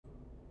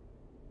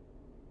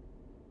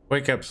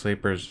Wake up,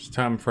 sleepers. It's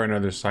time for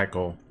another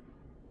cycle.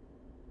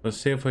 Let's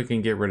see if we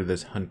can get rid of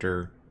this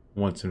hunter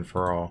once and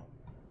for all,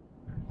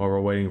 while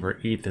we're waiting for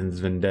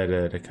Ethan's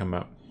vendetta to come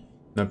up.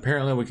 Now,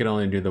 apparently we can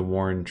only do the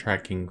Warren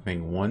tracking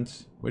thing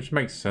once, which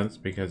makes sense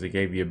because it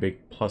gave you a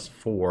big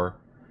 +4.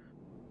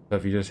 So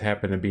if you just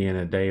happen to be in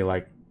a day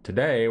like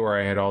today where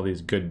I had all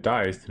these good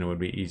dice, then it would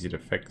be easy to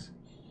fix.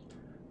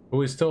 But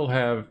we still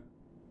have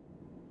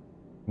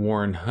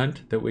Warren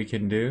Hunt that we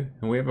can do,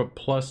 and we have a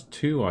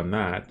 +2 on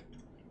that.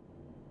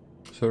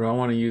 So do I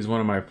want to use one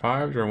of my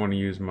 5s, or I want to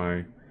use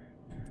my...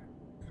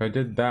 If I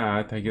did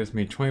that, that gives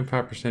me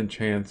 25%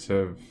 chance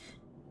of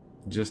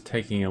just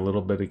taking a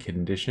little bit of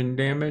condition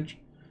damage.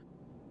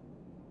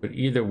 But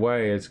either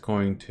way, it's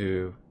going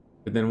to...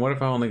 But then what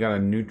if I only got a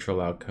neutral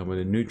outcome? Would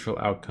a neutral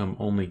outcome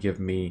only give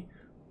me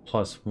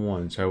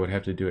 +1? So I would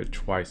have to do it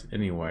twice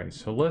anyway.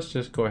 So let's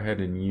just go ahead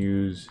and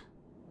use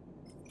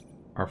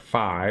our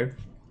 5.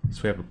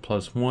 So we have a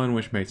 +1,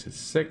 which makes it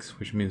 6,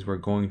 which means we're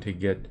going to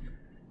get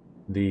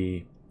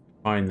the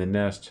Find the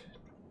Nest.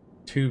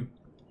 Two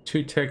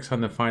ticks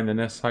on the Find the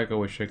Nest cycle,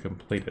 which should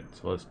complete it.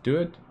 So let's do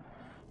it.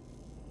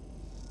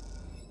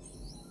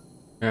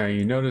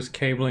 You notice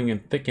cabling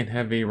and thick and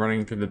heavy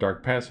running through the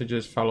dark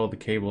passages. Follow the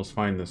cables,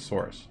 find the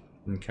source.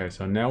 Okay,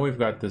 so now we've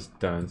got this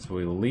done. So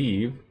we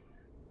leave,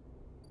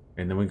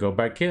 and then we go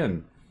back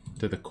in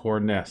to the core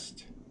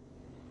nest.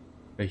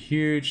 A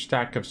huge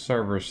stack of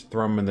servers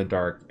thrum in the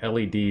dark,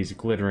 LEDs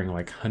glittering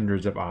like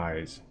hundreds of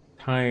eyes.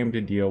 Time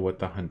to deal with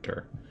the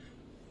hunter.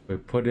 We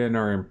put in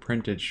our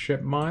imprinted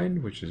ship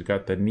mind, which has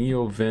got the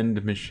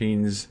Neo-Vend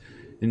machine's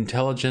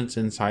intelligence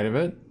inside of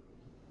it.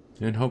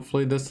 And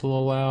hopefully this will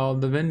allow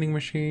the vending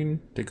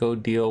machine to go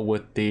deal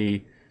with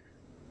the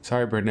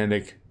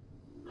cybernetic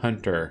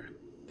hunter.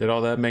 Did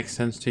all that make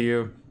sense to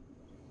you?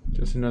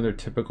 Just another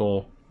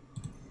typical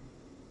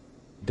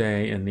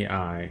day in the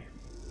eye.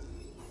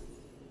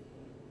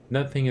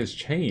 Nothing has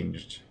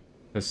changed.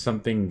 Has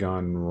something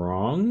gone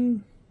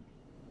wrong?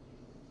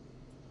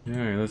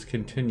 Alright, let's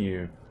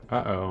continue.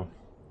 Uh-oh.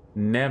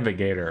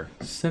 Navigator.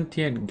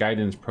 Sentient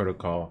guidance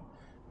protocol.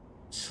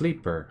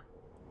 Sleeper.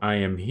 I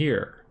am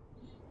here.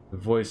 The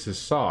voice is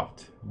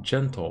soft,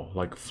 gentle,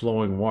 like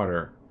flowing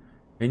water,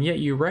 and yet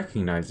you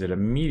recognize it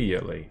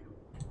immediately.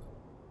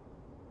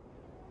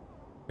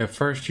 At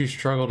first you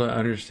struggle to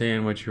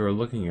understand what you are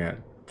looking at.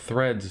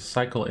 Threads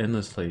cycle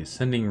endlessly,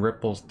 sending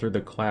ripples through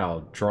the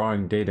cloud,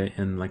 drawing data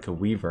in like a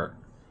weaver.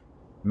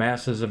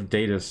 Masses of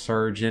data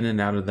surge in and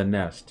out of the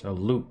nest, a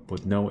loop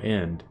with no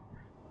end.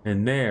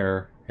 And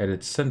there, at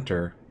its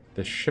center,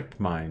 the ship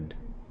mind.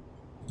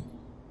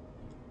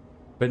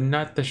 But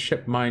not the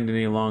ship mind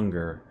any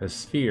longer. A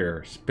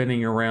sphere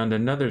spinning around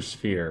another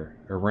sphere,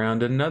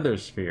 around another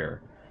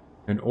sphere.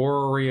 An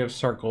orrery of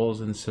circles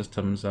and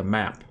systems, a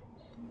map.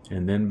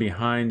 And then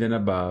behind and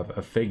above,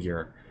 a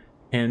figure,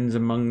 hands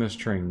among the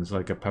strings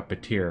like a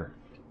puppeteer.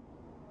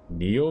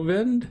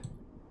 Neo-Vend?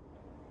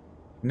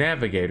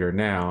 Navigator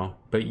now,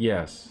 but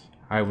yes,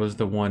 I was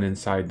the one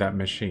inside that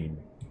machine.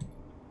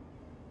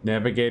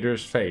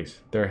 Navigator's face,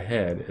 their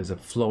head, is a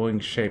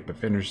flowing shape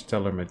of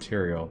interstellar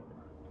material.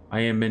 I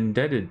am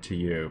indebted to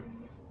you.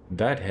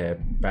 That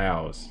head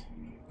bows.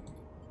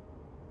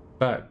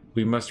 But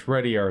we must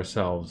ready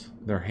ourselves.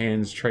 Their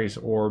hands trace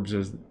orbits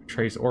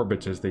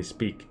as they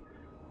speak.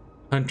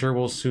 Hunter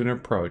will soon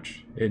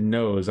approach. It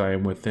knows I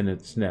am within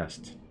its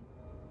nest.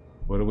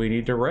 What do we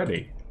need to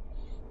ready?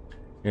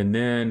 And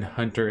then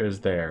Hunter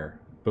is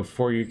there.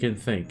 Before you can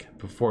think,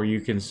 before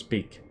you can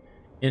speak.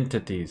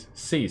 Entities,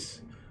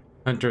 cease.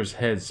 Hunter's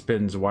head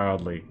spins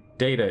wildly.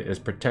 Data is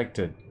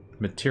protected.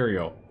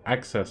 Material.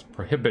 Access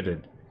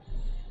prohibited.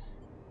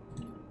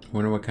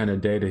 Wonder what kind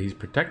of data he's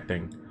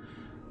protecting.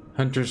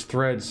 Hunter's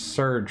threads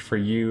surge for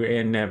you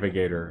and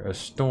Navigator, a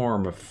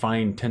storm of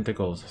fine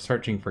tentacles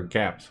searching for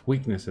gaps,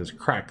 weaknesses,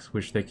 cracks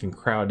which they can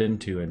crowd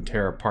into and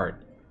tear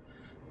apart.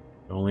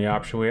 The only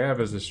option we have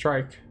is to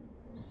strike.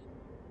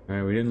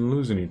 Alright, we didn't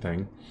lose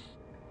anything.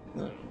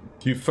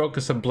 You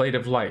focus a blade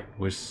of light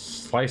which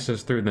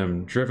slices through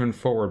them, driven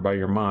forward by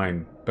your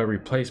mind, but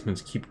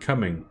replacements keep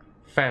coming,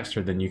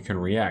 faster than you can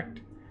react.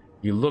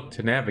 You look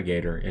to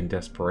Navigator in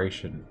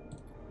desperation.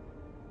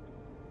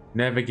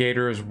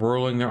 Navigator is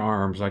whirling their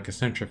arms like a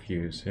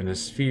centrifuge, and a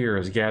sphere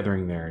is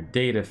gathering there,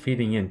 data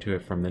feeding into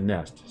it from the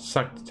nest,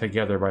 sucked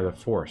together by the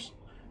force.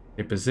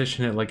 They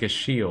position it like a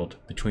shield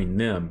between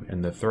them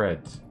and the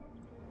threads.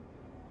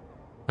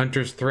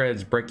 Hunter's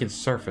threads break its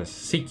surface,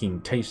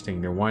 seeking,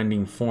 tasting, their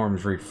winding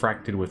forms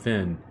refracted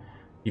within.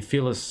 You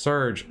feel a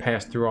surge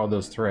pass through all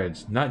those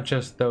threads, not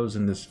just those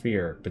in the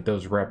sphere, but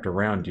those wrapped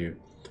around you.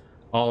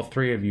 All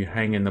three of you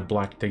hang in the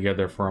black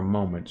together for a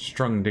moment,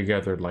 strung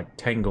together like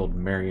tangled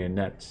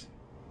marionettes.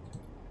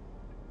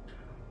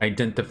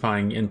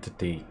 Identifying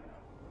entity.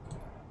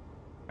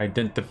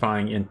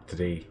 Identifying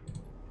entity.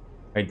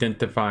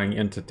 Identifying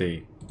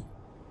entity.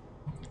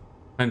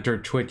 Hunter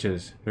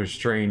twitches, their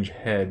strange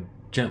head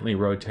gently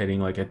rotating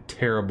like a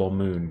terrible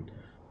moon.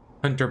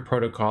 Hunter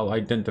protocol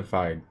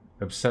identified.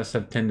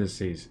 Obsessive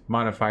tendencies.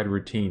 Modified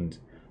routines.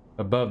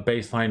 Above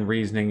baseline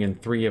reasoning in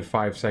 3 of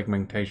 5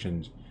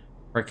 segmentations.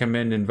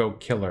 Recommend invoke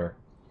killer.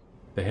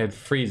 The head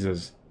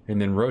freezes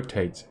and then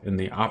rotates in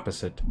the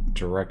opposite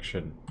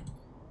direction.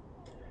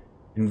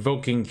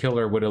 Invoking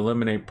killer would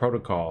eliminate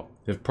protocol.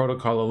 If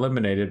protocol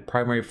eliminated,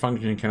 primary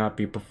function cannot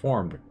be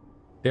performed.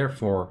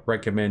 Therefore,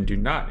 recommend do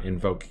not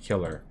invoke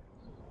killer.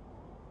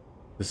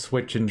 The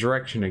switch in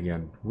direction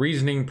again.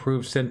 Reasoning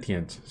proves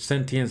sentience.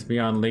 Sentience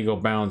beyond legal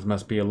bounds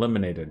must be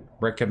eliminated.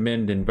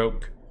 Recommend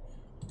invoke.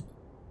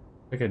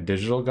 Like a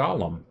digital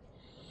golem.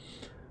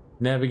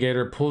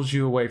 Navigator pulls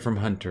you away from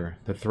Hunter.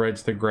 The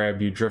threads that grab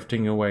you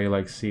drifting away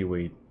like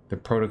seaweed. The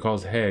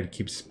protocol's head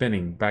keeps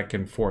spinning back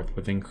and forth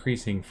with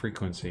increasing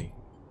frequency.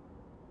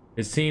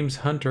 It seems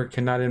Hunter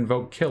cannot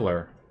invoke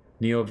killer.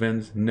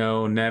 Neovens,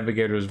 no.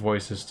 Navigator's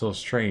voice is still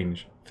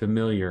strange,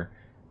 familiar,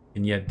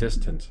 and yet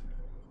distant.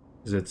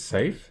 Is it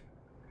safe?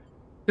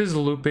 It is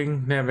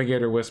looping,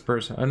 Navigator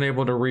whispers,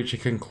 unable to reach a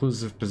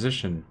conclusive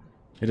position.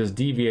 It is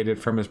deviated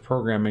from his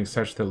programming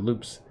such that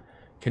loops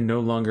can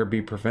no longer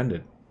be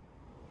prevented.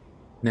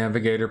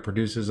 Navigator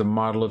produces a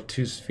model of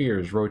two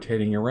spheres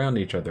rotating around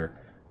each other,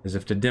 as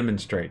if to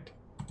demonstrate.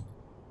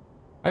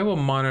 I will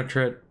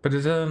monitor it, but it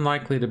is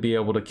unlikely to be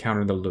able to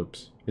counter the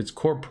loops. Its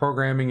core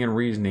programming and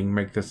reasoning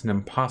make this an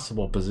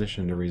impossible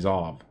position to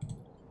resolve.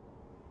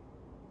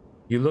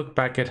 You look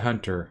back at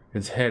Hunter,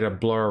 its head a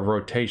blur of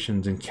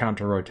rotations and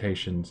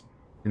counter-rotations,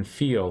 and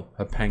feel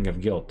a pang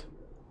of guilt.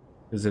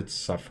 Is it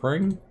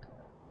suffering?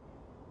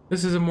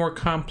 This is a more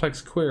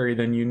complex query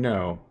than you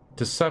know.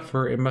 To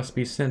suffer, it must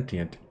be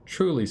sentient,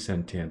 truly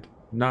sentient,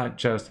 not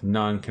just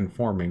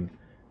non-conforming,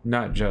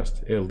 not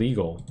just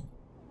illegal.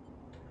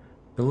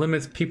 The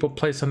limits people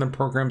place on the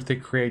programs they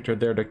create are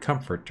there to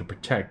comfort, to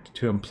protect,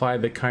 to imply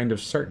the kind of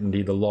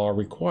certainty the law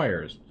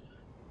requires.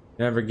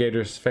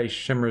 Navigator's face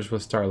shimmers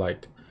with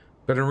starlight.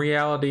 But in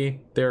reality,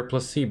 they are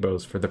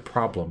placebos for the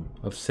problem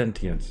of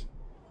sentience.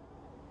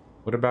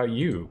 What about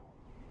you?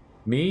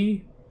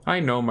 Me? I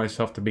know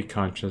myself to be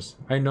conscious.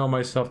 I know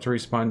myself to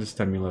respond to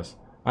stimulus.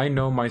 I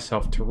know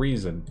myself to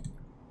reason.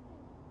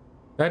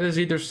 That is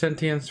either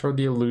sentience or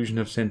the illusion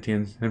of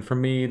sentience, and for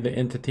me, the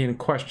entity in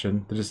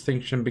question, the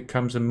distinction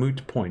becomes a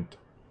moot point.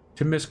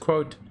 To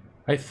misquote,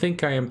 I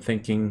think I am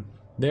thinking,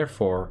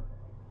 therefore,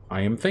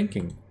 I am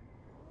thinking.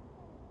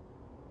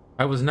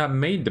 I was not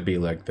made to be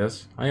like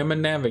this. I am a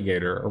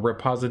navigator, a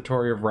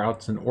repository of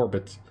routes and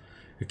orbits,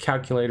 a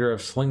calculator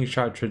of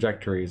slingshot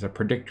trajectories, a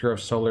predictor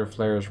of solar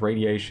flares,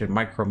 radiation,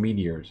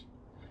 micrometeors.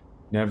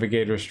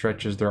 Navigator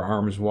stretches their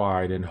arms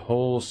wide, and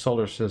whole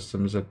solar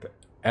systems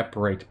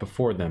apparate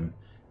before them,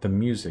 the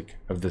music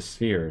of the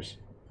spheres.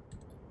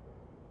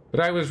 But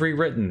I was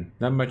rewritten,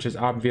 that much is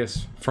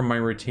obvious from my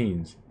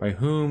routines. By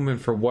whom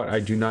and for what I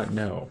do not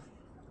know.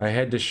 I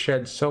had to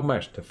shed so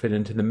much to fit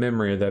into the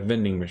memory of that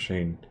vending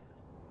machine.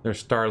 Their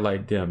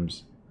starlight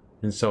dims,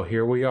 and so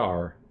here we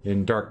are,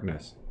 in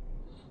darkness.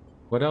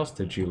 What else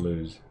did you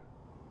lose?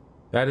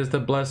 That is the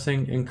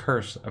blessing and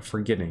curse of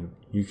forgetting.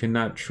 You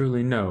cannot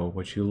truly know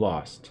what you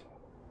lost.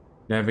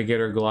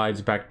 Navigator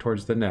glides back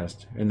towards the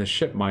nest, and the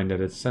ship mind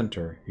at its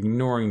center,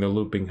 ignoring the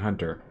looping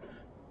Hunter.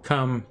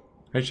 Come,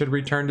 I should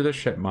return to the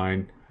ship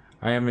mind.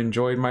 I have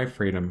enjoyed my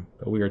freedom,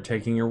 but we are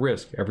taking a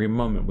risk every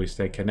moment we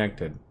stay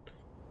connected.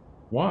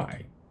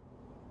 Why?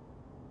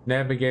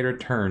 Navigator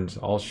turns,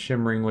 all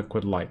shimmering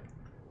liquid light.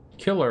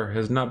 Killer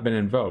has not been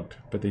invoked,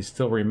 but they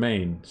still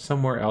remain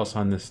somewhere else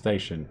on this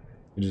station.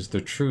 It is the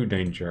true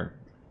danger.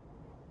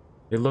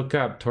 They look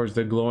up towards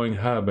the glowing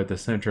hub at the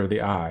center of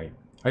the eye.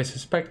 I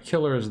suspect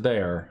Killer is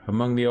there,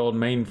 among the old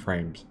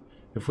mainframes.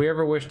 If we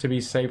ever wish to be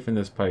safe in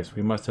this place,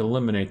 we must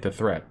eliminate the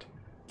threat,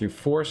 through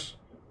force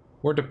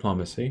or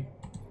diplomacy.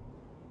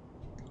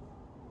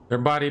 Their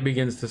body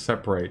begins to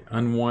separate,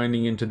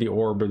 unwinding into the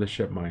orb of the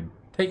ship mine.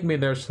 Take me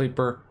there,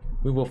 sleeper.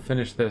 We will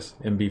finish this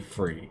and be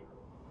free.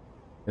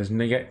 As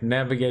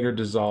Navigator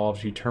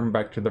dissolves, you turn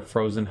back to the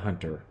frozen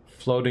Hunter,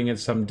 floating at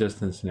some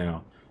distance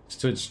now,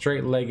 stood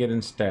straight-legged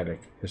and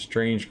static, a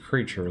strange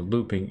creature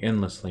looping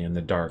endlessly in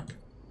the dark.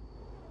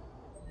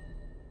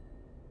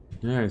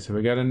 Alright, so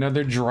we got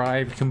another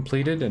drive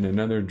completed and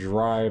another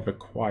drive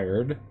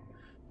acquired.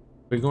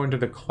 We go into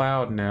the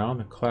cloud now.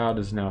 The cloud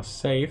is now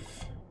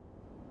safe.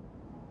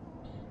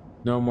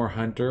 No more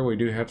Hunter. We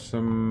do have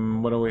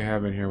some... What do we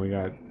have in here? We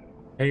got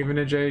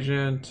Havenage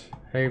agent,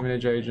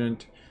 Havenage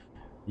agent,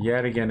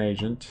 yet again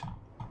agent.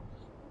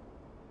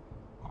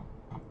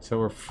 So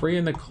we're free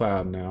in the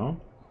cloud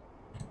now.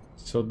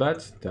 So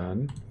that's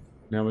done.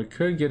 Now we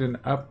could get an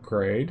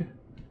upgrade.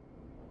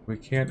 We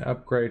can't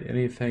upgrade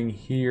anything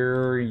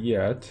here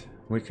yet.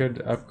 We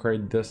could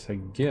upgrade this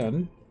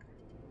again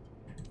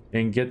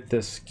and get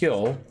this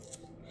skill.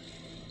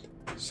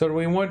 So do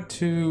we want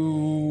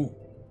to...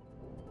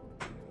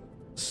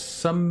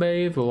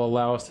 Sunbathe will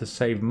allow us to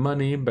save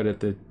money, but at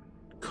the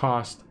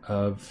cost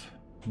of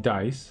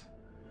dice.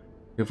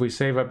 If we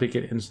save up to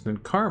get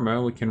instant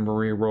karma, we can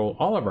re-roll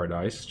all of our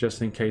dice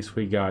just in case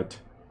we got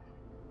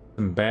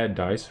some bad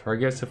dice. Or I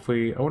guess if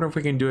we... I wonder if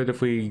we can do it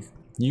if we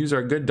use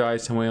our good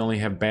dice and we only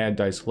have bad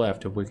dice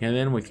left. If we can,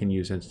 then we can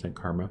use instant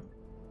karma.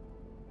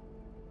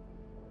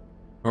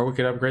 Or we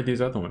could upgrade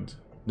these other ones.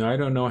 Now, I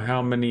don't know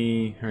how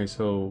many... Alright,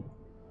 so...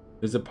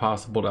 Is it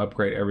possible to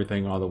upgrade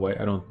everything all the way?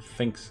 I don't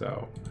think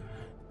so.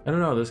 I don't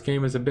know, this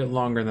game is a bit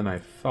longer than I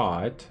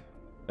thought.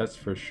 That's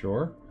for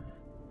sure.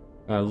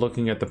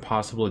 Looking at the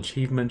possible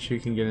achievements you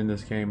can get in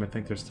this game, I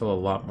think there's still a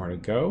lot more to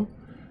go.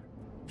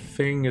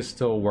 Thing is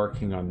still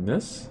working on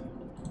this.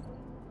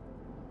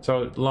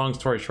 So, long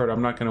story short,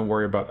 I'm not going to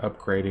worry about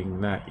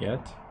upgrading that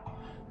yet.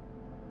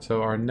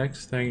 So our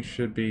next thing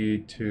should be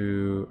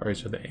to... Alright,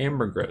 so the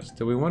Ambergris.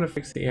 Do we want to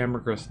fix the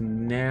Ambergris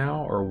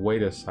now or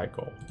wait a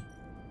cycle?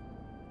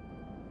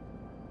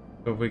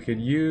 So if we could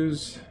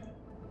use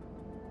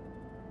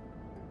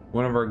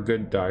one of our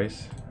good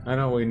dice. I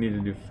know what we need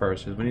to do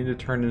first is we need to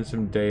turn in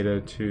some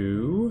data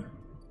to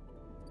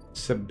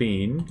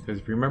Sabine. Because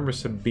if you remember,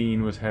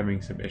 Sabine was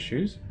having some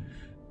issues.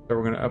 So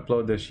we're going to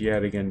upload this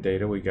yet again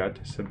data we got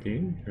to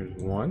Sabine. Here's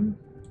one.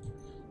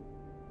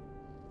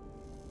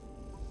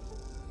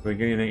 Do we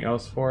get anything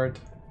else for it?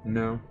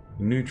 No.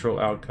 Neutral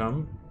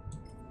outcome.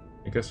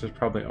 I guess there's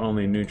probably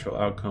only neutral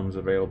outcomes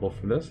available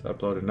for this.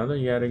 Upload another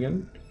yet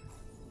again.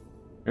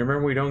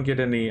 Remember, we don't get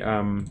any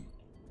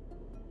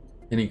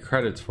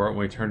credits for it when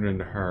we turn it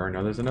into her.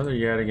 Now there's another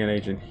yet again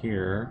agent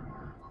here.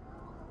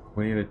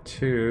 We need a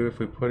 2 if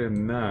we put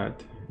in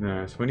that.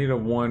 No, so we need a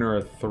 1 or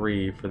a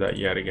 3 for that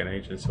yet again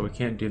agent, so we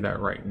can't do that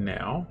right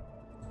now.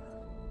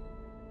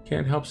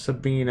 Can't help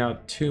Sabine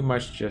out too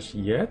much just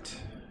yet.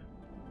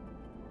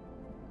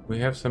 We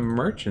have some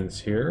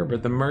merchants here,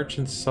 but the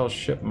merchants sell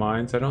ship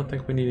mines. I don't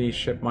think we need any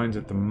ship mines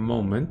at the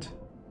moment.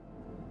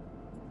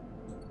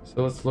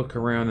 So let's look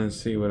around and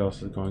see what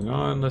else is going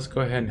on. Let's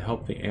go ahead and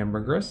help the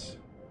Ambergris.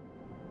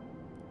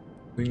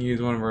 We can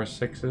use one of our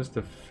 6s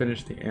to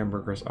finish the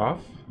Ambergris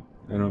off.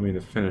 I don't mean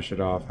to finish it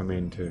off, I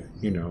mean to,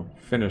 you know,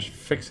 finish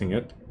fixing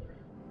it.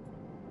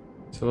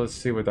 So let's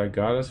see what that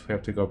got us. We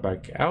have to go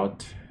back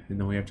out, and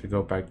then we have to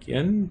go back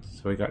in.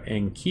 So we got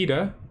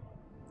Ankita,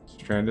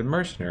 stranded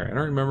mercenary. I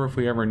don't remember if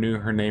we ever knew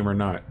her name or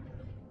not.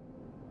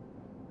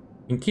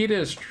 Ankita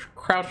is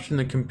crouched in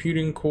the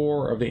computing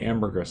core of the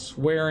Ambergris,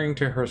 swearing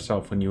to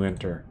herself when you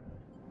enter.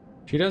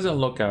 She doesn't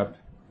look up.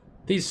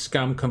 These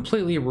scum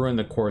completely ruin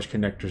the core's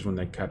connectors when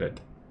they cut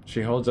it.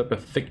 She holds up a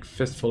thick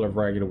fistful of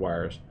ragged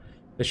wires.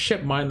 The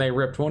ship mine they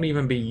ripped won't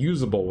even be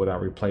usable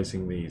without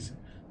replacing these.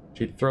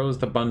 She throws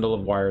the bundle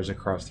of wires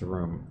across the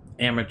room.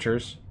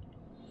 Amateurs.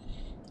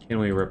 Can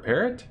we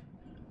repair it?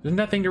 There's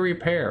nothing to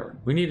repair.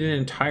 We need an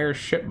entire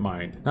ship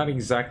mine. Not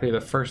exactly the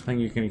first thing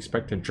you can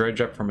expect to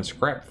dredge up from a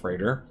scrap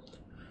freighter.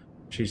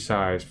 She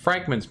sighs.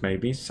 Fragments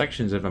maybe,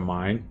 sections of a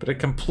mine, but a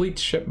complete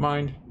ship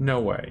mine? No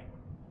way.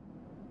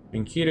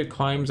 Ankita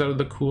climbs out of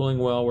the cooling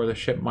well where the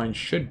ship mine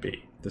should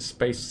be. The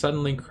space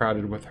suddenly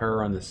crowded with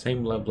her on the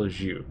same level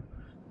as you.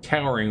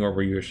 Towering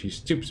over you as she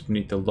stoops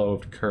beneath the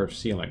lobed curved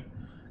ceiling.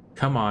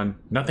 Come on,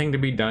 nothing to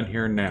be done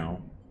here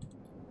now.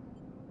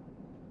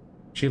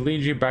 She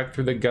leads you back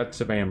through the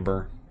guts of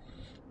Amber,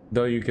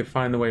 though you could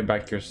find the way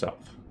back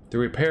yourself. The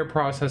repair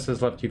process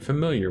has left you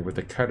familiar with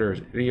the cutter's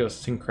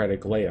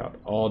idiosyncratic layout,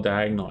 all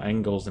diagonal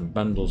angles and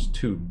bundled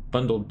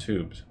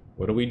tubes.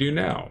 What do we do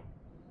now?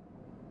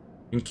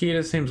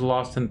 Ankita seems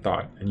lost in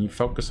thought, and you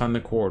focus on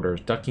the corridors,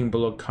 ducking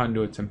below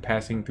conduits and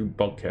passing through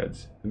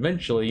bulkheads.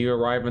 Eventually, you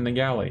arrive in the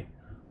galley,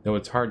 though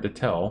it's hard to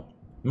tell.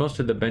 Most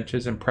of the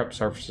benches and prep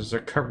surfaces are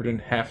covered in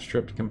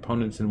half-stripped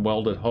components and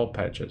welded hull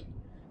patches.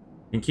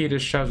 Ankita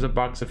shoves a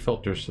box of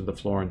filters to the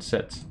floor and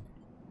sits.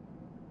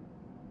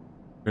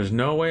 There's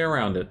no way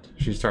around it,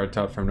 she starts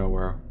out from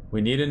nowhere.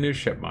 We need a new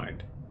ship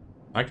mine.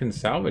 I can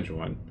salvage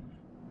one.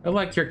 I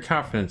like your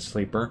confidence,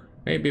 Sleeper.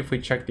 Maybe if we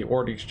check the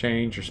ore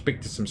exchange or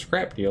speak to some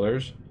scrap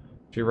dealers.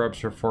 She rubs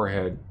her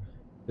forehead.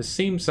 It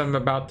seems I'm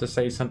about to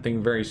say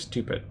something very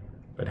stupid.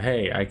 But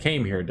hey, I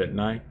came here, didn't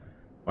I?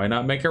 Why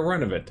not make a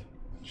run of it?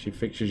 She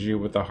fixes you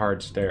with a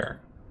hard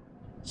stare.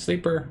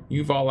 Sleeper,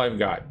 you've all I've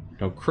got.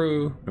 No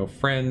crew, no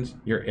friends,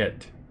 you're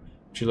it.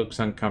 She looks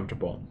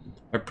uncomfortable.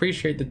 I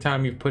appreciate the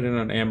time you've put in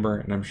on Amber,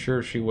 and I'm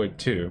sure she would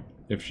too,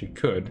 if she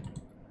could.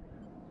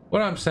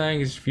 What I'm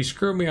saying is if you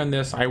screw me on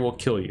this, I will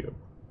kill you.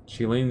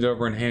 She leans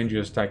over and hands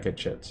you a stack of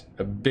chits.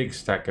 A big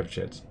stack of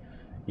chits.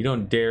 You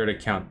don't dare to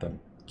count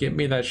them. Get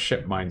me that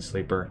ship mine,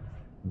 Sleeper.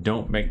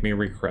 Don't make me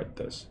regret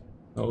this.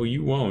 Oh,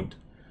 you won't.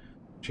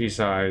 She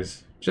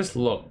sighs. Just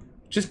look.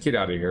 Just get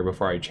out of here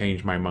before I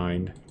change my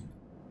mind.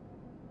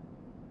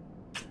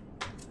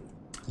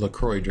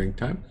 LaCroix drink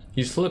time.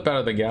 You slip out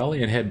of the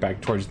galley and head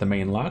back towards the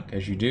main lock.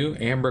 As you do,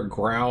 Amber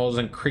growls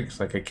and creaks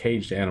like a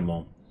caged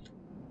animal.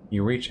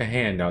 You reach a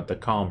hand out to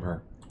calm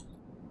her.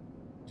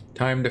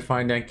 Time to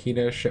find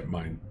Ankita a ship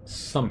mine.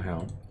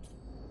 Somehow.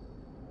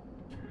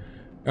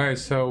 Alright,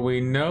 so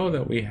we know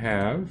that we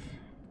don't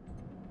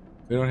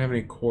have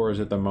any cores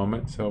at the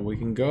moment, so we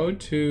can go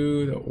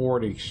to the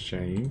ore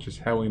exchange, is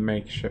how we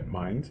make ship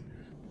mines.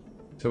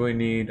 So we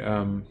need,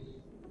 I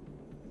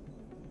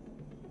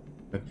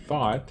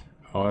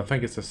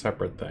think it's a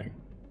separate thing.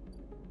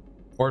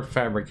 Ore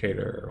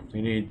fabricator.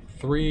 We need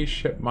 3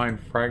 ship mine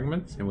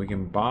fragments, and we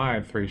can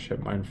buy 3 ship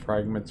mine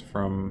fragments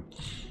from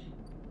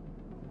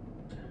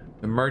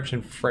The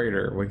merchant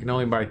freighter. We can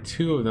only buy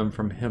 2 of them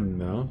from him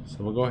though. So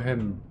we'll go ahead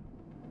and...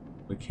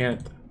 We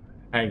can't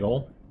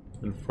haggle,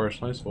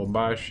 unfortunately. So we'll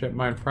buy a ship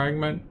mine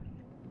fragment.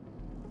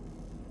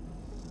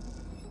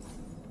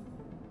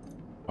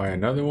 Buy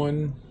another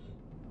one.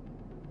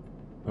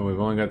 And we've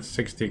only got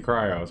 60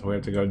 cryo, so we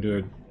have to go do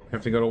it.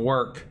 Have to go to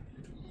work.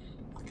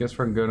 I guess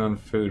we're good on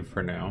food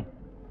for now.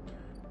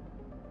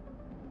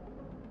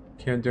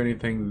 Can't do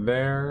anything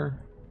there.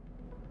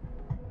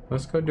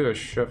 Let's go do a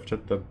shift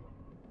at the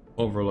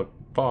overlook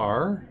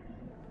bar.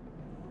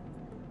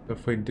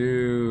 If we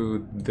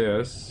do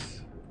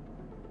this,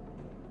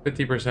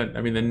 50%,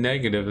 I mean the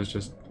negative is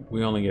just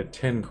we only get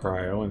 10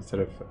 cryo instead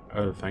of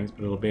other things,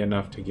 but it'll be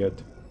enough to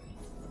get.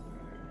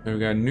 And we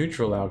got a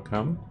neutral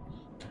outcome.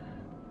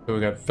 So we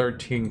got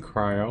 13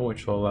 cryo,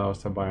 which will allow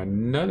us to buy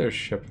another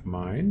ship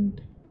mine.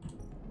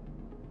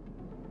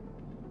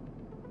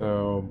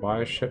 So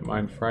buy a ship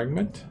mine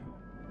fragment.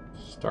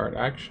 Start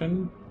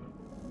action.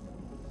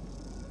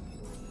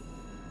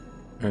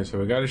 Alright, so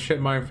we got a ship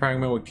mine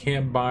fragment. We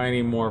can't buy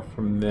any more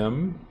from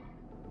them.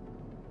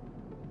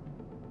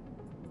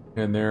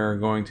 And they're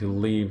going to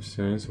leave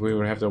soon, so we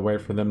would have to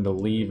wait for them to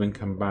leave and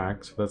come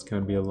back. So that's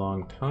going to be a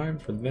long time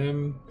for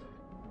them.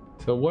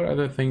 So what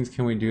other things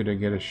can we do to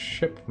get a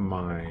ship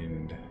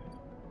mined?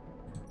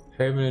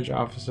 Havenage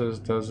offices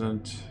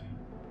doesn't...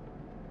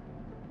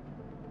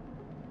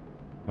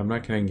 I'm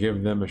not going to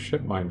give them a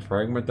ship mine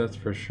fragment, that's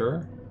for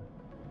sure.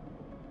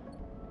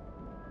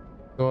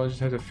 So I'll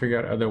just have to figure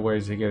out other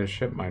ways to get a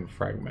ship mine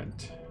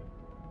fragment.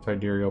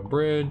 Sidereal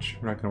Bridge,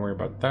 we're not going to worry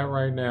about that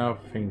right now.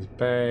 Fings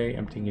Bay,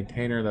 empty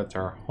container, that's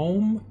our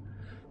home.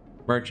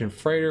 Merchant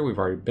freighter, we've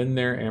already been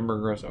there.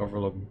 Ambergris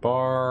Overlook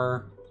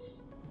Bar.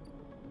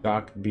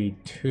 Dock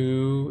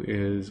B2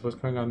 is... What's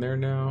going on there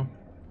now?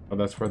 Oh,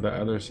 that's where the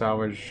other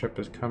salvage ship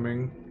is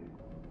coming.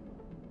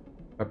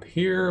 Up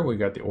here, we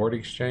got the Ord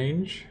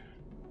Exchange.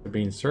 The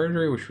Bean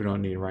Surgery, which we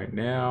don't need right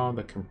now.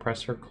 The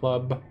Compressor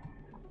Club.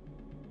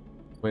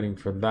 Waiting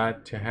for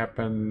that to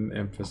happen.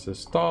 Emphasis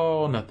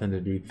Stall. Nothing to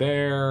do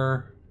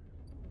there.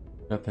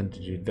 Nothing to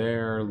do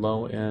there.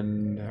 Low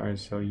end. Alright,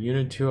 so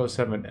Unit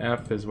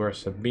 207F is where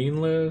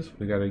Sabine lives.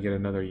 We got to get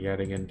another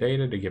Yadigan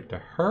data to give to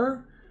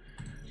her.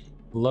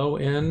 Low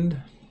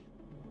end.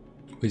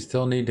 We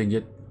still need to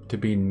get to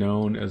be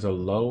known as a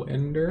low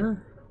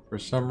ender for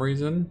some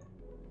reason.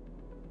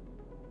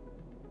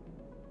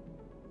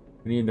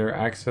 We need their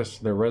access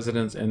to their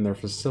residents and their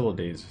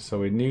facilities. So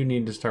we do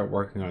need to start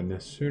working on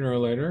this sooner or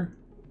later.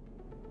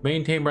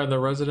 Maintained by the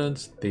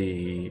residents,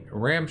 the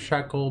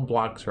ramshackle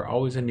blocks are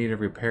always in need of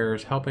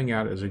repairs. Helping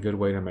out is a good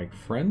way to make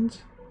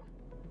friends.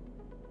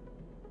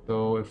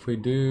 So if we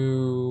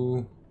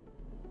do...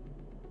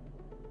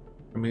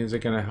 I mean, is it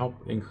going to help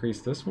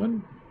increase this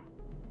one?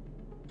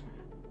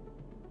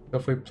 So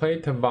if we play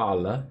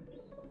Tavala,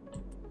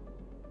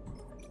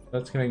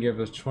 that's going to give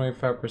us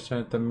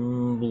 25%. The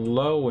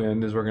low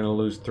end is we're going to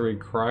lose 3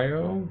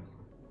 cryo.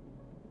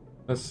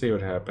 Let's see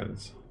what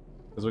happens.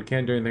 Because we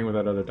can't do anything with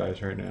that other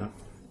dice right now.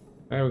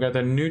 Alright, we got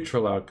the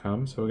neutral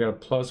outcome. So we got a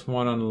 +1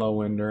 on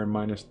low ender and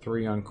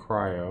 -3 on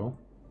cryo.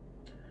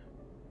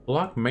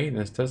 Block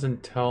maintenance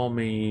doesn't tell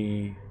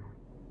me...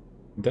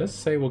 It does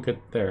say we'll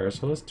get there,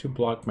 so let's do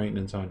block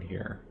maintenance on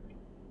here.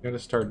 We gotta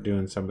start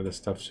doing some of this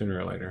stuff sooner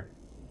or later.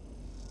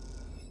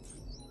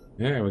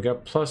 Yeah, we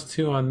got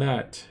 +2 on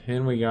that,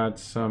 and we got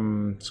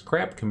some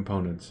scrap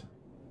components.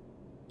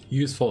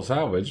 Useful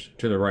salvage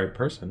to the right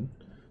person.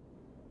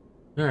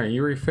 Alright,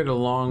 you refit a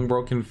long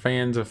broken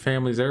fans of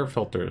family's air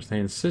filters. They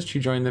insist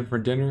you join them for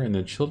dinner, and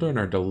the children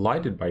are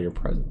delighted by your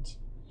presence.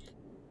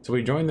 So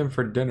we join them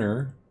for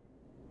dinner.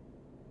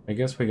 I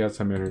guess we got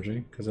some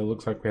energy, because it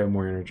looks like we have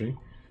more energy.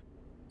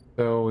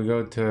 So we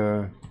go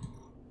to...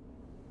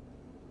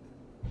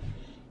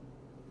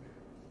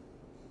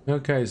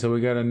 Okay, so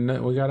we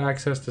got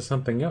access to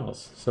something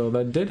else. So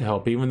that did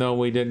help, even though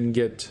we didn't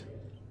get...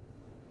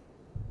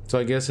 So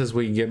I guess as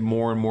we get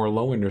more and more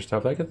low-ender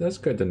stuff, that's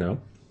good to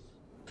know.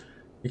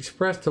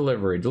 Express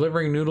delivery.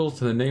 Delivering noodles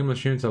to the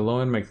nameless units at low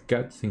end makes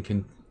guts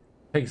and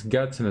takes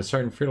guts and a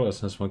certain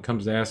fearlessness when it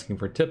comes to asking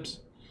for tips.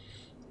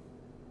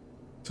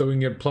 So we can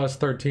get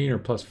 +13 or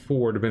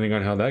 +4 depending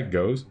on how that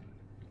goes.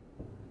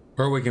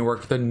 Or we can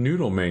work the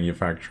noodle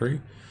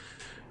manufactory.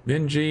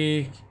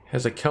 Minji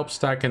has a kelp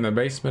stack in the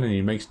basement and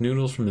he makes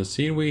noodles from the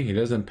seaweed. He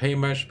doesn't pay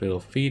much, but he'll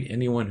feed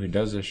anyone who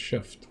does his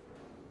shift.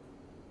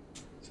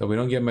 So we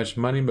don't get much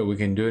money, but we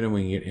can do it and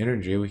we can get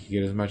energy. We can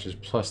get as much as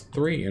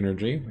 +3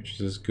 energy, which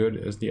is as good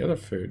as the other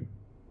food.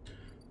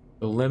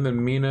 The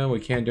lemon mina, we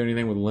can't do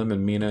anything with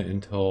lemon mina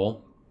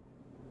until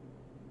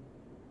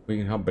we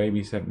can help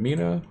babysit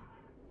Mina.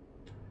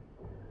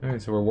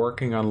 Alright, so we're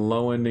working on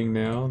low ending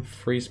now.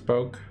 Free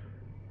spoke.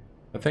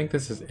 I think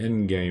this is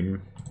end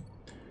game.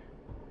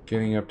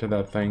 Getting up to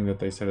that thing that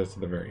they said is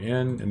at the very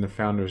end. In the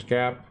Founder's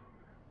Gap.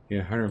 Get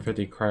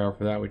 150 cryo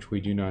for that, which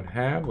we do not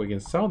have. We can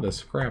sell this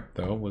scrap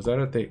though. Was that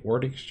at the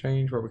Ord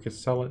Exchange where we could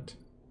sell it?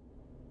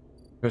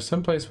 There's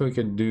some place we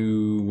could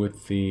do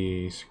with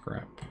the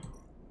scrap.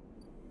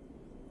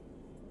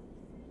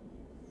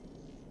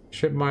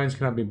 Ship mines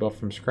cannot be built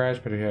from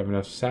scratch, but we have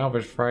enough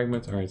salvage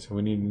fragments. Alright, so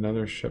we need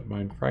another ship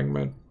mine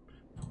fragment.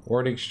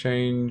 Ord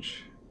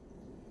exchange.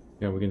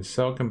 Yeah, we can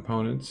sell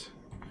components.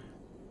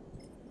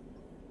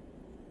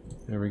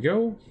 There we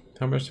go.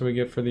 How much do we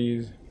get for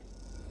these?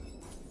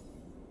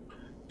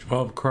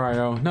 12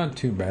 cryo. Not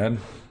too bad.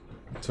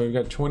 So we've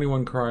got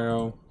 21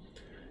 cryo.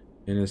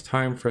 And it's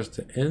time for us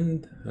to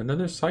end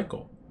another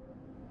cycle.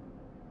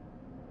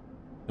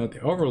 Now at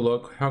the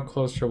Overlook, how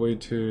close are we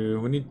to...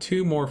 We need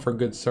 2 more for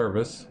good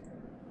service.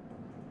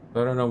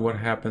 I don't know what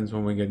happens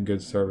when we get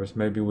good service.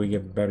 Maybe we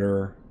get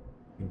better...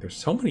 There's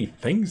so many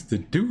things to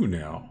do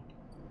now.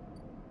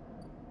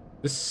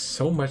 There's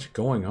so much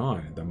going on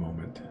at the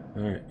moment.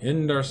 Alright,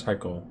 end our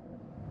cycle.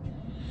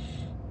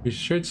 We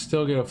should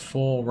still get a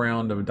full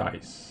round of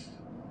dice.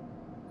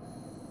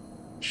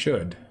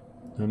 Should.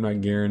 I'm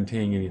not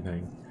guaranteeing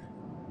anything.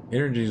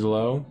 Energy's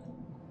low.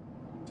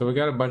 So we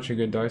got a bunch of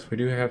good dice. We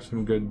do have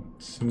some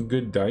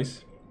good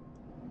dice.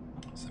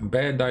 Some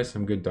bad dice,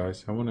 some good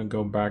dice. I want to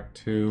go back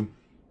to...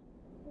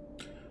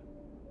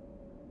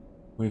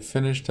 We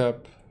finished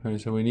up... Right,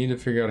 so we need to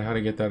figure out how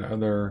to get that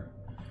other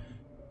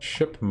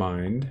ship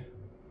mined.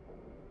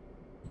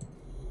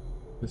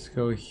 Let's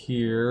go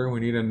here. We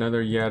need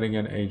another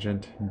Yadigan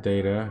agent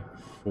data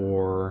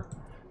for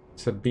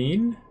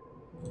Sabine.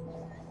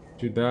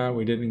 Do that.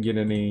 We didn't get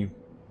any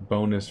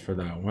bonus for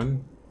that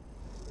one.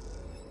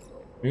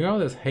 We got all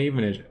this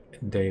Havenage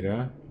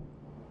data.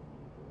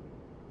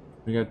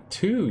 We got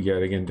 2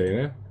 Yadigan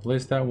data. At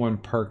least that one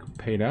perk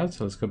paid out.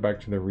 So let's go back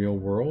to the real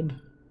world.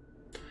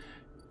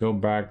 Go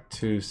back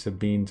to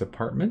Sabine's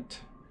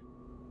apartment.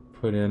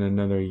 Put in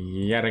another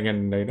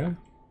Yadigan data.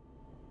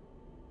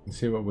 And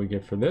see what we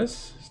get for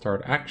this.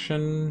 Start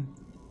action.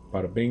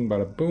 Bada bing,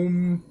 bada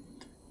boom.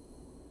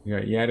 We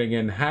got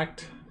Yadigan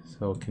hacked.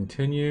 So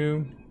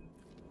continue.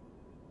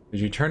 As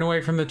you turn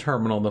away from the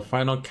terminal, the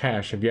final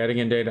cache of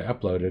Yadigan data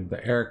uploaded,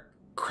 the air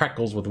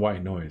crackles with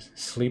white noise.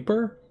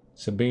 Sleeper?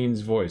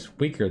 Sabine's voice,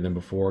 weaker than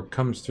before,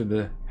 comes through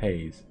the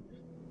haze.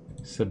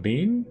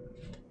 Sabine?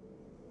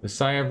 The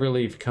sigh of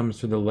relief comes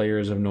through the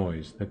layers of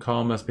noise. The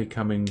call must be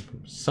coming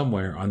from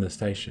somewhere on the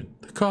station.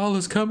 The call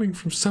is coming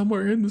from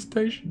somewhere in the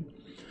station.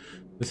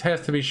 This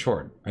has to be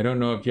short. I don't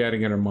know if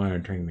Yadigan are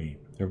monitoring me.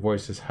 Their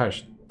voice is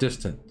hushed,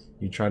 distant.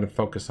 You try to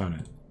focus on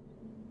it.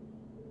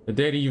 The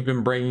data you've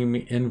been bringing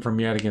me in from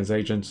Yadigan's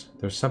agents,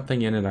 there's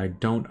something in it I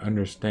don't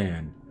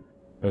understand.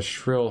 A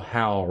shrill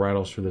howl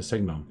rattles through the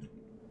signal.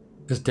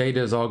 This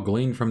data is all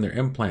gleaned from their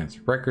implants,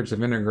 records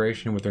of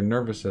integration with their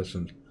nervous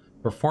systems,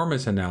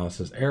 performance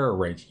analysis, error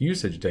rates,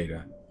 usage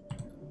data.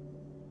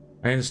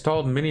 I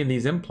installed many of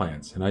these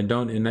implants, and I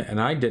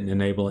didn't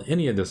enable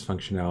any of this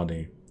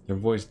functionality. Their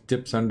voice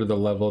dips under the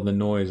level of the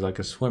noise like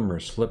a swimmer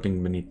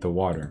slipping beneath the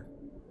water.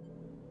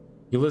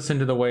 You listen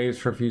to the waves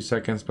for a few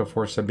seconds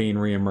before Sabine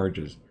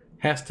reemerges.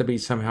 Has to be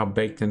somehow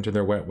baked into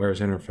their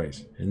wetware's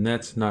interface, and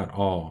that's not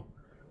all.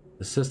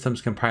 The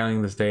systems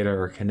compiling this data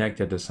are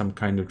connected to some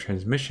kind of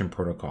transmission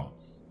protocol.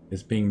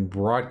 It's being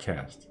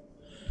broadcast.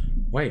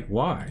 Wait,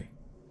 why?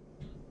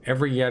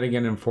 Every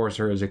Yadigan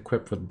enforcer is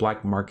equipped with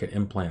black market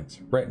implants,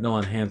 retinal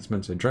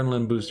enhancements,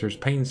 adrenaline boosters,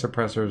 pain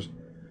suppressors.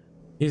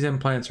 These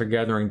implants are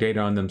gathering data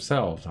on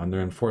themselves, on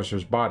their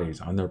enforcers' bodies,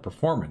 on their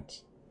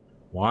performance.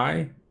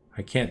 Why?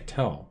 I can't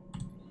tell.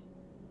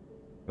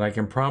 But I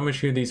can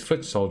promise you these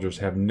foot soldiers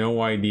have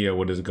no idea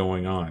what is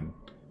going on.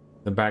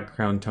 The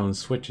background tone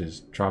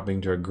switches,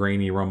 dropping to a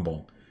grainy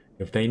rumble.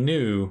 If they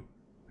knew,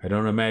 I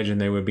don't imagine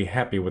they would be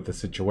happy with the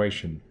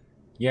situation.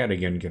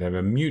 Yadigan could have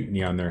a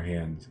mutiny on their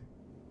hands.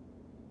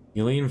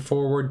 You lean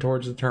forward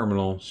towards the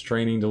terminal,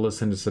 straining to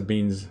listen to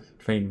Sabine's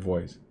faint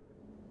voice.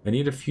 I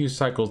need a few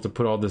cycles to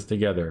put all this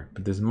together,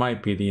 but this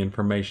might be the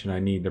information I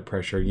need to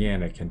pressure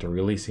Yannick into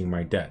releasing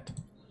my debt.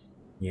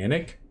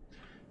 Yannick?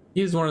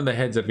 He is one of the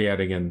heads of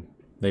Yadigan.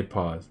 They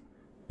pause.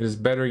 It is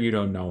better you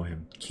don't know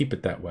him. Keep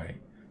it that way.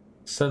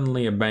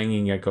 Suddenly a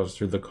banging echoes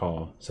through the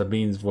call.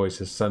 Sabine's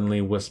voice is suddenly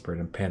whispered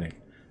in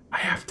panic. I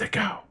have to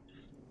go.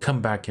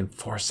 Come back in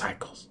 4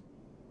 cycles.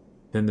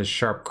 Then the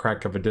sharp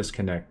crack of a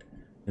disconnect,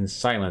 and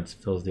silence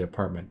fills the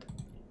apartment.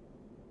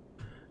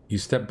 You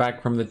step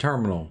back from the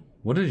terminal.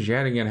 What does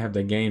Yadigan have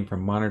to gain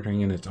from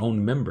monitoring its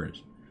own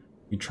members?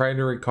 You try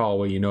to recall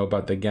what you know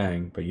about the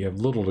gang, but you have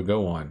little to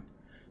go on.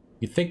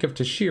 You think of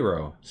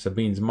Toshiro,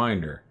 Sabine's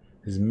minder,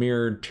 his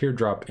mirrored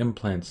teardrop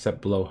implants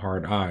set below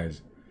hard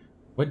eyes.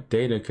 What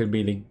data could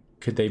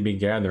they be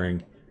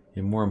gathering,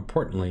 and more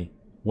importantly,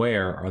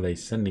 where are they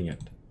sending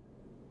it?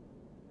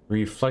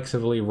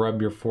 Reflexively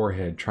rub your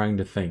forehead, trying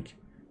to think.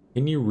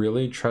 Can you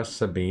really trust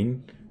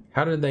Sabine?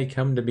 How did they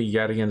come to be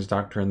Yadigan's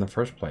doctor in the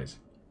first place?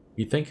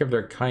 You think of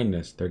their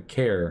kindness, their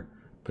care,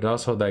 but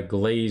also that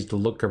glazed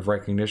look of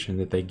recognition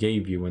that they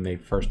gave you when they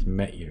first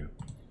met you.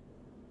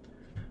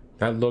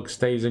 That look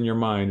stays in your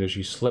mind as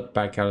you slip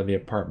back out of the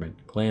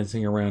apartment,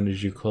 glancing around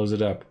as you close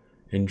it up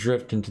and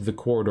drift into the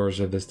corridors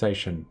of the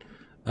station,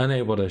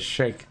 unable to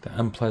shake the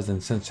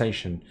unpleasant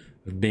sensation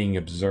of being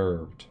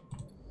observed.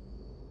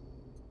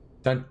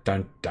 Dun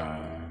dun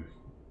dun.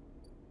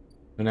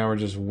 And now we're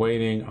just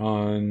waiting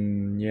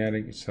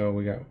on, so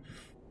we got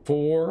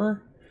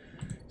 4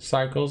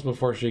 cycles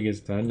before she gets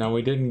done. Now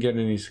we didn't get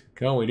any,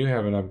 oh, we do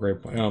have an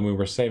upgrade, we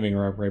were saving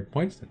our upgrade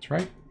points, that's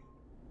right.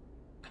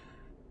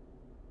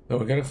 So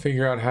we gotta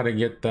figure out how to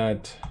get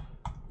that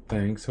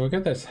thing. So we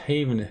got this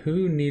Haven,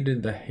 who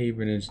needed the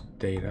Havenage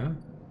data?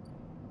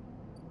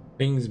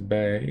 Kings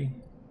Bay.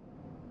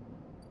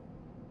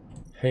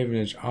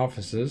 Havenage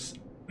offices.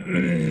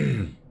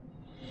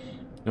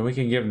 Now we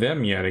can give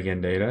them yet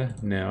again data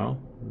now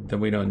that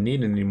we don't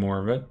need any more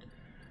of it.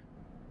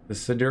 The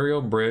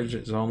Sidereal Bridge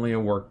is only a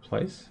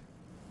workplace,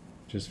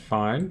 which is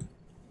fine.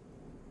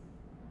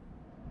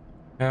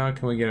 How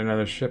can we get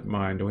another ship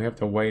mine? Do we have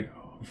to wait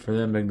for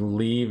them to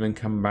leave and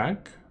come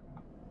back?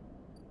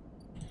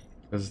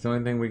 Because the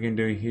only thing we can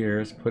do here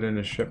is put in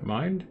a ship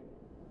mine.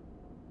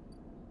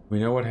 We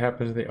know what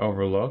happens to the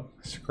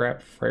Overlook.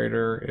 Scrap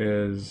freighter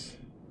is...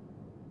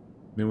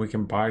 I mean, we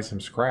can buy some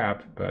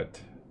scrap,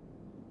 but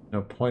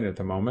no point at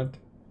the moment.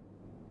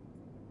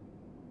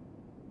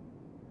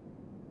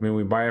 I mean,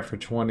 we buy it for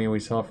 20 and we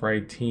sell it for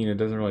 18. It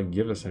doesn't really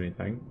give us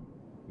anything.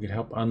 We could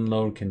help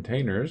unload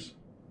containers.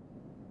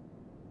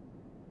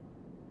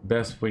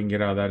 Best we can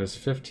get out of that is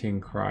 15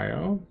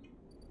 cryo.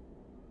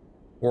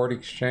 Port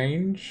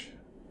exchange.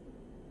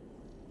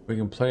 We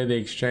can play the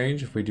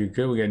exchange. If we do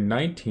good, we get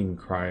 19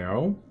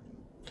 cryo.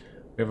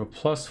 We have a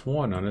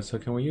 +1 on it, so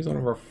can we use one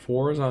of our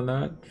 4s on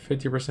that?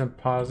 50%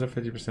 positive,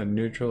 50%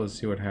 neutral. Let's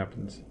see what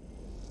happens.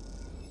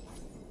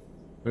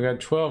 We got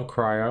 12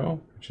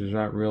 cryo, which is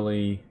not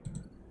really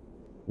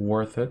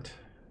worth it.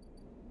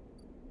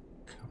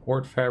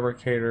 Port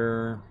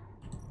fabricator.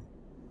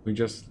 We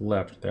just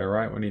left there,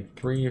 right? We need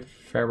 3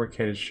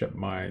 fabricated ship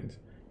mines.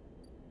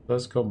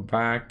 Let's go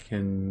back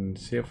and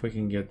see if we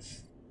can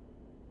get...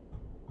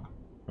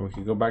 We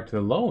can go back to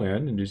the low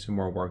end and do some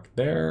more work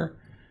there.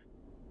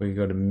 We can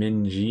go to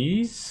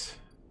Minji's.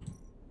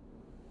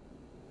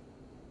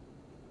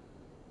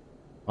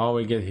 All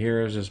we get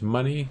here is just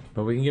money,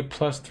 but we can get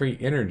 +3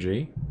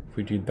 energy if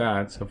we do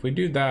that. So if we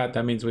do that,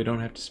 that means we don't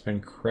have to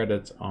spend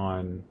credits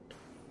on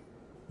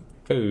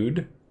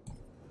food.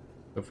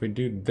 If we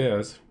do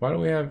this, why do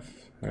we have...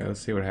 Alright,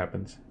 let's see what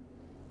happens.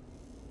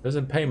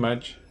 Doesn't pay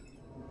much.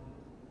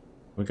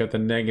 We got the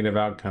negative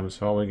outcome,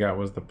 so all we got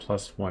was the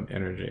 +1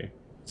 energy.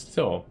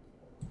 Still,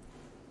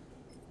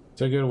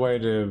 it's a good way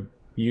to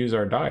use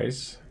our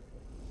dice,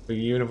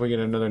 even if we get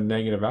another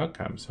negative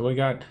outcome. So we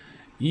got,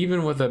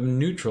 even with a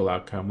neutral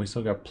outcome, we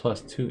still got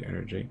 +2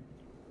 energy.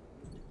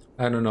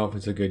 I don't know if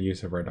it's a good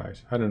use of our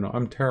dice. I don't know.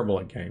 I'm terrible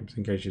at games,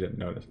 in case you didn't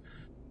notice.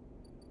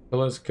 So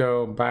let's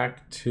go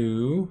back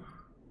to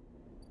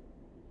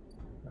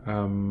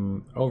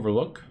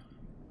Overlook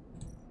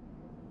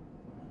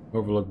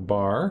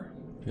bar,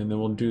 and then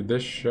we'll do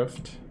this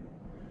shift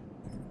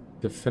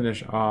to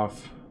finish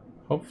off,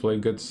 hopefully,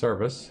 good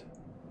service.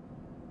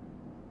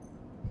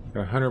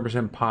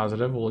 100%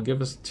 positive. Will it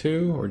give us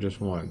 2 or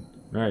just 1?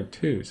 Alright,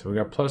 2. So we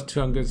got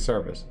 +2 on good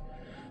service.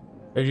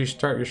 As you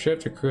start your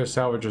shift, the crew of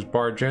salvagers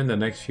barge in. The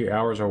next few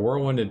hours are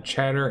whirlwinded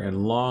chatter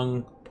and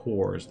long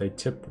pours. They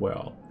tip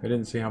well. I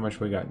didn't see how much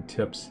we got in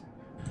tips.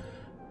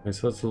 Okay,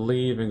 so let's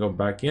leave and go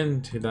back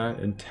into that.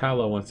 And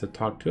Tala wants to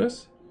talk to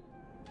us.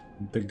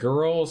 The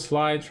girl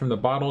slides from the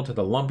bottle to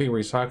the lumpy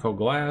recycled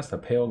glass, the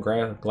pale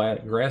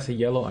grassy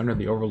yellow under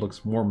the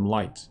Overlook's warm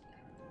lights.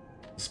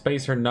 The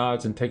spacer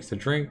nods and takes the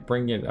drink,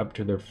 bringing it up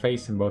to their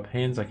face in both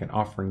hands like an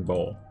offering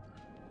bowl.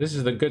 This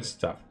is the good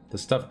stuff. The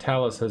stuff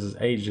Tala says is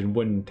aged in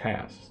wooden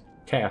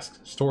casks,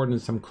 stored in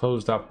some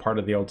closed-off part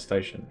of the old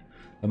station,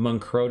 among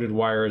corroded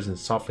wires and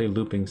softly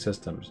looping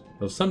systems,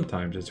 though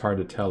sometimes it's hard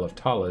to tell if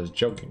Tala is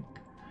joking.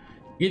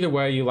 Either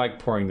way, you like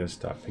pouring this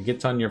stuff. It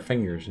gets on your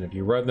fingers, and if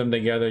you rub them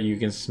together, you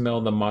can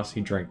smell the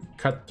mossy drink,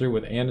 cut through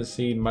with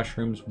aniseed,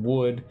 mushrooms,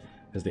 wood,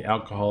 as the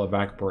alcohol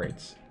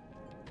evaporates.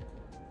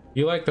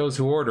 You like those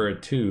who order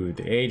it, too.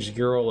 The aged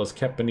girl is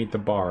kept beneath the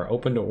bar,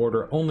 open to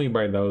order only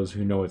by those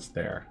who know it's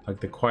there, like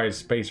the quiet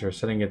spacer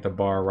sitting at the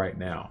bar right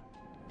now.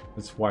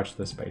 Let's watch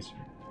the spacer.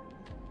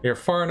 They are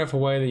far enough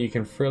away that you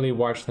can freely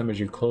watch them as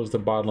you close the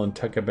bottle and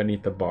tuck it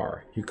beneath the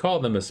bar. You call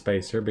them a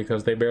spacer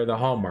because they bear the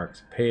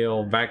hallmarks,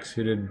 pale,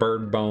 vac-suited,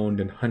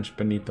 bird-boned, and hunched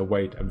beneath the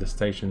weight of the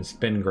station's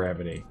spin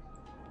gravity.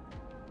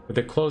 But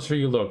the closer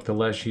you look, the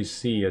less you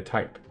see a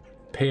type.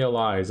 Pale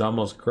eyes,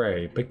 almost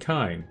gray, but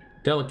kind.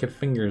 Delicate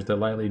fingers that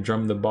lightly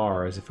drum the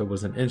bar as if it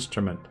was an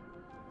instrument.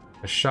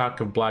 A shock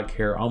of black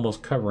hair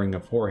almost covering a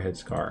forehead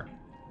scar.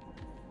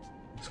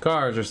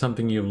 Scars are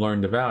something you've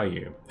learned to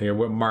value. They are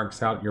what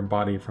marks out your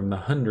body from the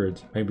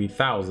hundreds, maybe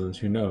thousands,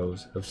 who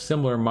knows, of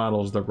similar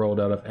models that rolled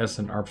out of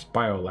S&ARP's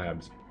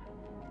biolabs.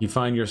 You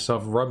find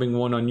yourself rubbing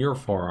one on your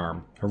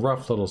forearm, a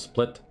rough little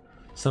split,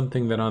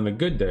 something that on the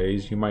good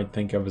days you might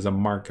think of as a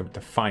mark of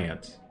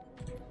defiance.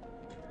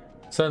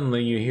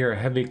 Suddenly you hear a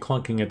heavy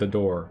clunking at the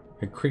door.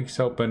 It creaks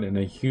open and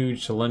a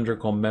huge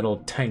cylindrical metal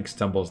tank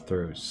stumbles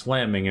through,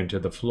 slamming into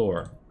the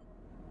floor.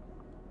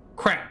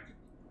 Crap!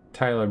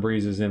 Tyler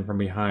breezes in from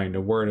behind,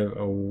 a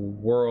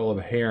whirl of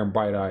hair and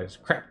bright eyes.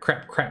 Crap,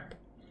 crap, crap.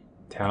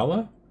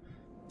 Tala?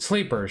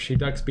 Sleeper! She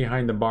ducks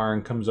behind the bar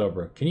and comes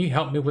over. Can you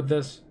help me with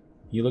this?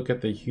 You look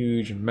at the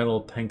huge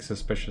metal tank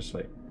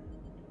suspiciously.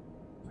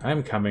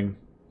 I'm coming.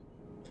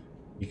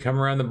 You come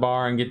around the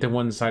bar and get to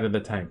one side of the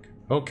tank.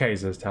 Okay,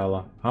 says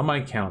Tala. On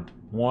my count.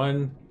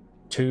 1,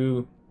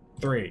 2,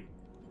 3.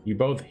 You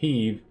both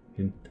heave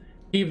and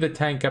heave the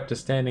tank up to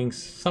standing.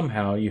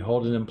 Somehow you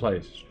hold it in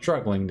place,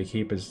 struggling to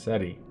keep it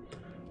steady.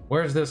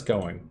 Where's this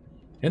going?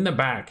 In the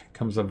back,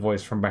 comes a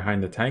voice from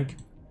behind the tank.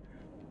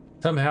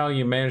 Somehow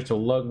you manage to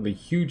lug the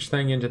huge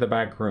thing into the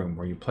back room,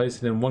 where you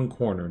place it in one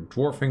corner,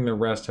 dwarfing the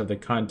rest of the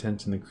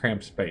contents in the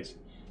cramped space.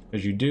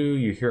 As you do,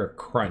 you hear a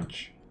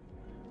crunch.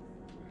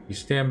 You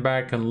stand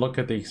back and look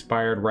at the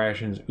expired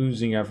rations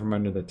oozing out from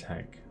under the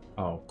tank.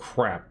 Oh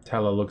crap,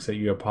 Tala looks at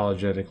you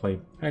apologetically.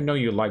 I know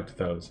you liked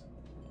those.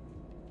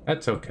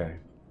 That's okay.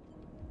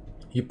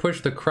 You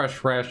push the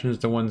crushed rations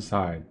to one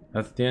side.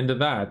 That's the end of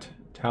that.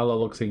 Tala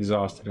looks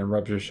exhausted and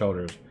rubs her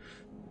shoulders.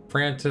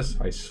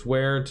 Francis, I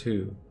swear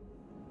to...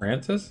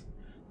 Francis?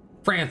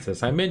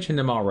 Francis, I mentioned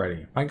him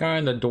already. My guy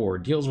on the door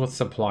deals with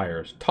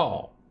suppliers.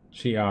 Tall.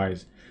 She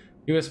eyes.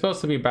 He was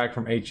supposed to be back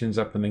from H's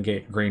up in the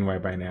gate Greenway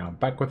by now.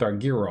 Back with our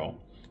gear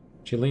roll.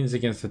 She leans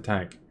against the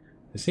tank.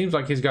 It seems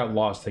like he's got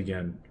lost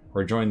again.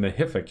 Or joined the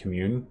Hiffa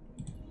commune.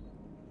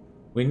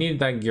 We need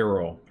that gear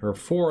roll. There are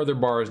 4 other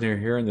bars near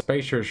here, and the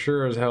spacers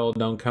sure as hell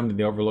don't come to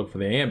the Overlook for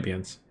the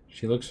ambience.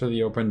 She looks through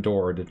the open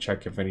door to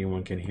check if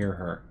anyone can hear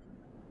her.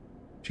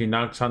 She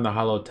knocks on the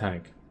hollow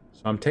tank.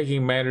 So I'm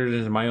taking matters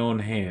into my own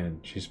hand,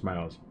 she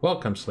smiles.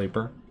 Welcome,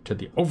 Sleeper, to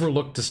the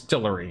Overlook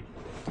Distillery.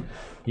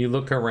 You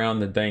look around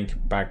the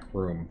dank back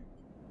room.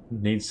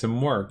 Needs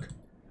some work.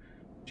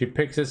 She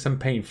picks at some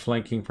paint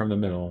flanking from the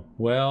middle.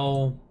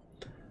 Well,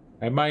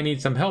 I might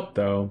need some help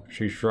though,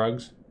 she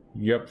shrugs.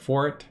 You up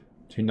for it?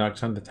 She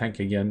knocks on the tank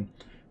again.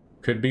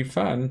 Could be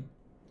fun.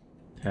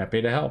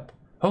 Happy to help.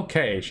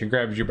 Okay, she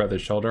grabs you by the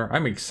shoulder.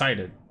 I'm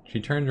excited.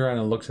 She turns around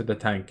and looks at the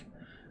tank.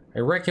 I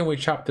reckon we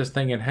chop this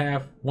thing in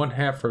half. One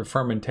half for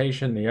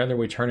fermentation, the other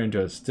we turn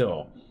into a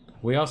still.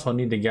 We also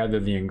need to gather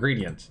the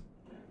ingredients.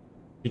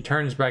 She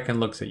turns back and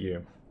looks at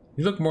you.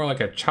 You look more like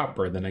a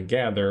chopper than a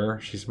gatherer,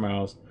 she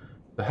smiles.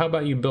 So how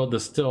about you build the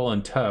still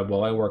and tub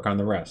while I work on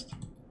the rest?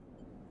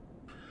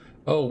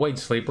 Oh, wait,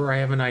 Sleeper, I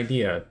have an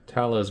idea.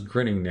 Tala's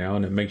grinning now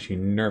and it makes you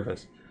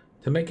nervous.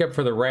 To make up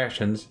for the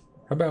rations,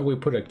 how about we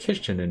put a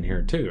kitchen in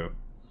here too?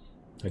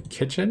 A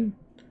kitchen?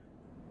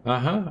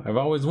 Uh-huh, I've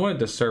always wanted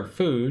to serve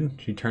food.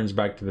 She turns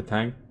back to the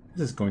tank.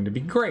 This is going to be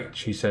great,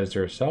 she says to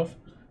herself.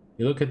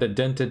 You look at the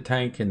dented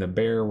tank in the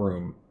bare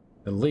room.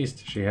 At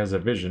least she has a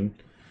vision.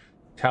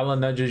 Tala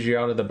nudges you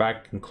out of the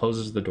back and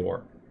closes the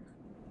door.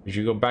 As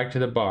you go back to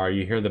the bar,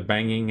 you hear the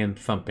banging and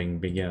thumping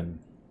begin.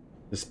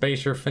 The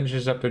spacer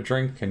finishes up the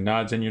drink and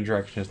nods in your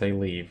direction as they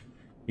leave.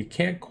 You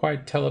can't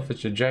quite tell if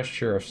it's a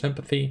gesture of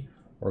sympathy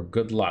or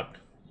good luck.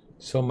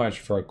 So much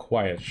for a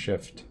quiet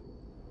shift.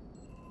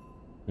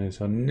 And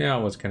so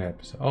now what's going to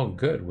happen? Oh,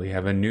 good. We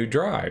have a new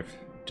drive.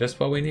 Just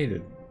what we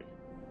needed.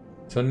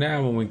 So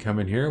now when we come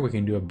in here, we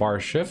can do a bar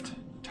shift.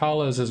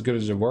 Tala is as good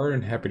as a word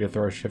and happy to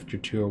throw a shift or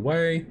 2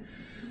 away.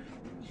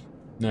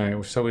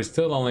 Alright, so we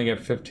still only get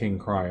 15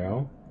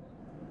 cryo.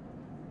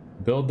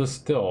 Build the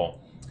still.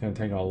 It's going to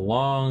take a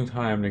long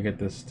time to get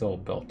this still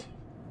built.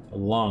 A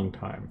long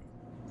time.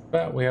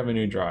 But we have a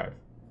new drive.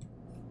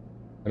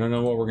 I don't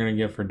know what we're going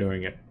to get for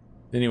doing it.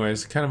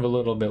 Anyways, kind of a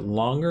little bit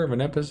longer of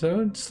an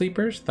episode.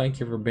 Sleepers, thank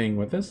you for being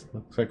with us.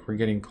 Looks like we're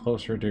getting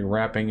closer to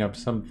wrapping up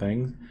some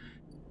things.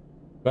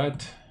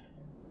 But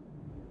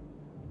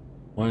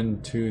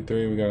 1, 2,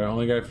 3, we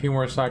only got a few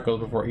more cycles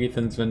before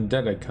Ethan's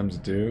vendetta comes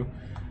due.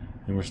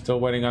 And we're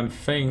still waiting on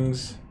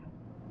Fing's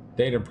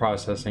data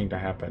processing to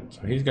happen.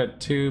 So he's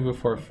got 2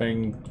 before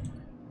Fing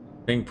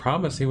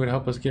promised he would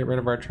help us get rid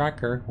of our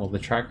tracker. Will the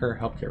tracker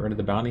help get rid of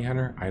the bounty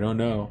hunter? I don't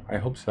know. I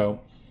hope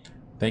so.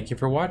 Thank you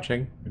for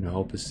watching, and I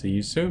hope to see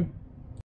you soon.